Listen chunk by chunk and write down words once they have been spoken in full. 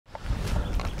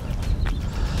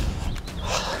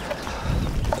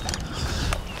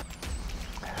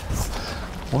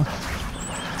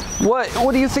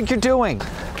What do you think you're doing?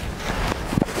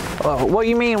 What do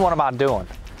you mean, what am I doing?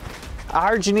 I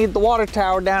heard you need the water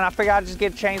tower down. I figured I'd just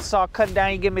get a chainsaw, cut it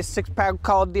down, you give me a 6-pack,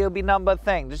 call it DLB number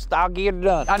thing. I'll get it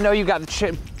done. I know you got the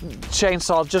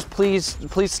chainsaw, just please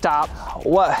stop.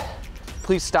 What?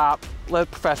 Please stop,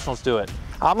 let professionals do it.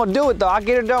 I'm gonna do it though, I'll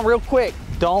get it done real quick.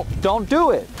 Don't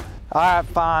do it. All right,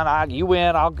 fine, you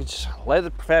win, I'll just let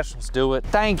the professionals do it.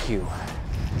 Thank you.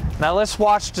 Now let's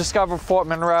watch Discover Fort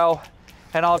Monroe,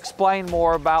 and I'll explain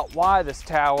more about why this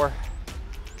tower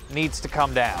needs to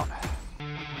come down.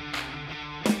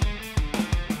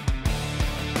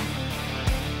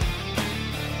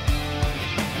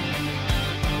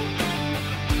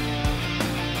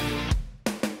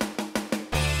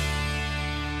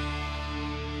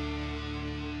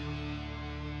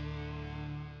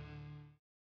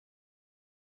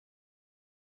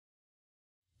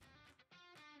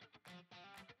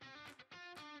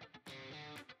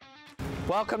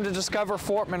 Welcome to Discover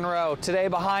Fort Monroe. Today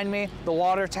behind me, the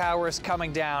water tower is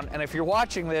coming down. And if you're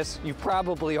watching this, you've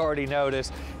probably already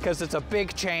noticed because it's a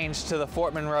big change to the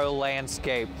Fort Monroe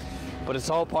landscape, but it's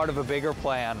all part of a bigger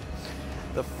plan.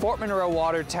 The Fort Monroe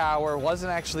water tower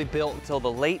wasn't actually built until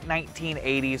the late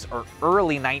 1980s or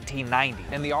early 1990s.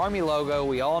 And the Army logo,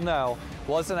 we all know,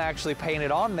 wasn't actually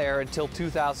painted on there until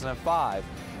 2005.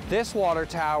 This water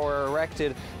tower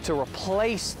erected to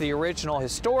replace the original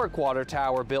historic water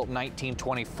tower built in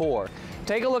 1924.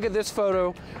 Take a look at this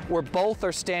photo where both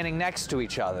are standing next to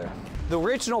each other. The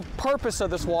original purpose of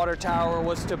this water tower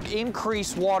was to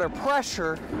increase water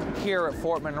pressure here at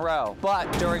Fort Monroe. But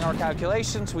during our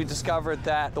calculations, we discovered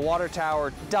that the water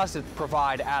tower doesn't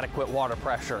provide adequate water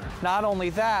pressure. Not only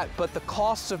that, but the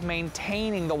costs of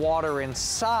maintaining the water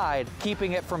inside,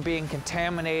 keeping it from being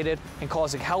contaminated and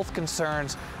causing health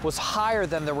concerns, was higher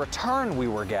than the return we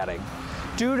were getting.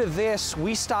 Due to this,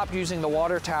 we stopped using the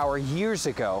water tower years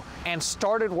ago and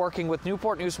started working with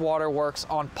Newport News Water Works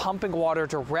on pumping water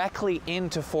directly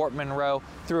into Fort Monroe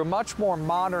through a much more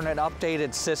modern and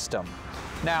updated system.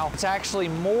 Now, it's actually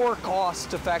more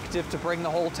cost effective to bring the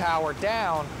whole tower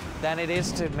down than it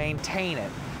is to maintain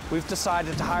it. We've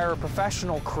decided to hire a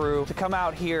professional crew to come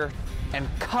out here and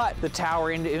cut the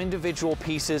tower into individual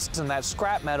pieces, and that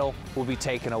scrap metal will be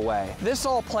taken away. This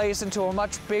all plays into a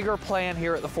much bigger plan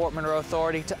here at the Fort Monroe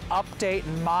Authority to update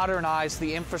and modernize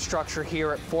the infrastructure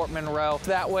here at Fort Monroe.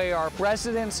 That way our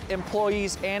residents,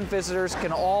 employees, and visitors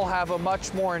can all have a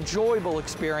much more enjoyable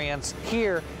experience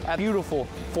here at beautiful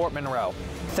Fort Monroe.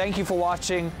 Thank you for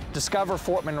watching Discover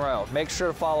Fort Monroe. Make sure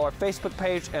to follow our Facebook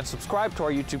page and subscribe to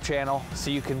our YouTube channel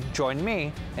so you can join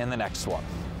me in the next one.